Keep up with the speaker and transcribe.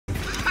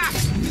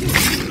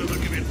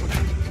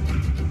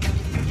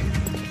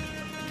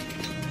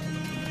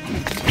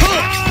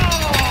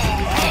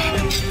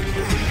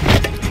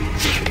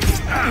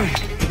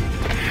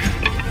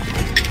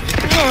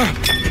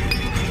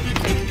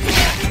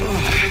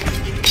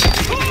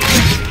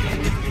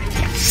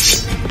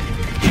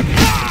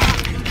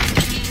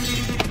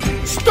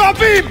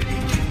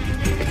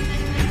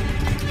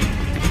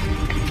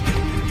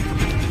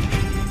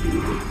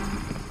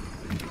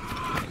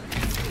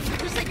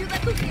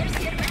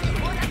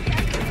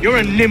You're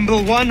a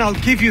nimble one, I'll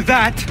give you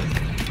that.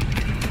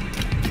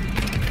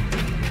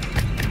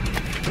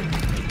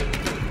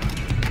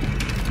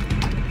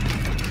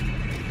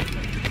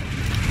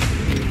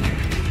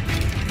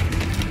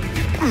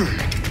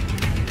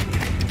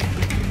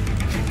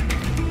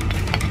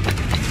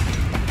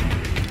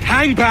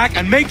 Hang back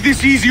and make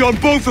this easy on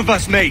both of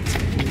us, mate.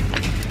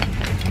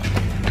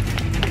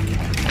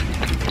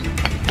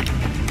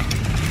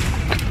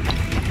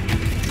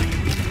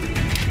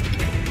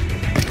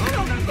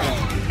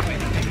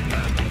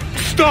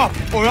 Stop,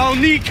 or I'll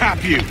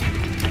kneecap you!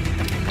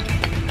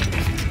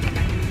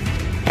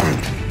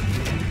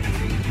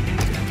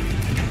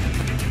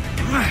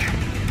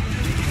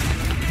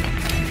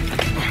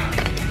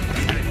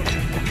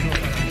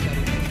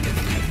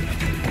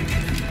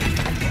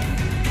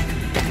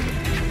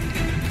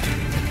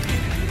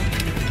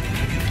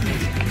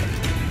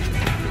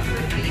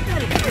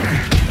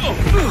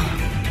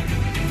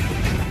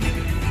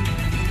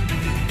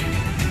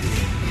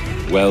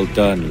 Well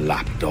done,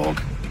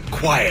 lapdog.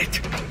 Quiet.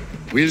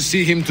 We'll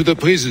see him to the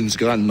prisons,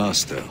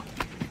 Grandmaster.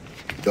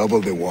 Double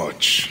the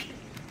watch.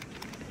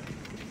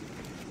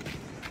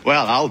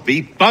 Well, I'll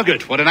be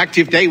buggered. What an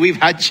active day we've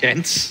had,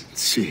 gents.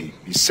 See,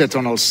 beset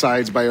on all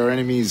sides by our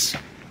enemies,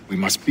 we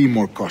must be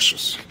more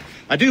cautious.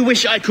 I do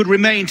wish I could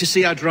remain to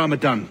see our drama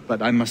done,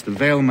 but I must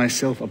avail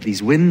myself of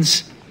these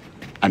winds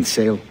and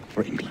sail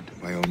for England.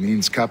 By all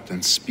means,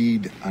 Captain,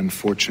 speed and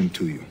fortune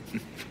to you.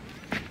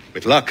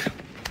 With luck,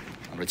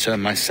 I'll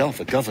return myself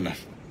a governor.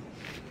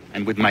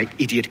 And with my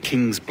idiot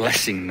king's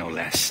blessing, no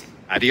less.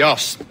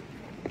 Adios.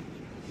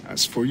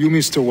 As for you,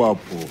 Mr.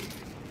 Walpole,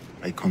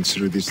 I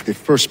consider this the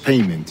first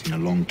payment in a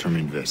long-term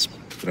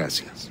investment.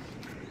 Gracias.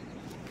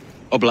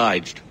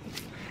 Obliged.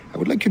 I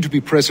would like you to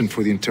be present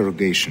for the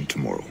interrogation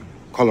tomorrow.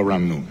 Call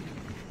around noon.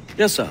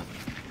 Yes, sir.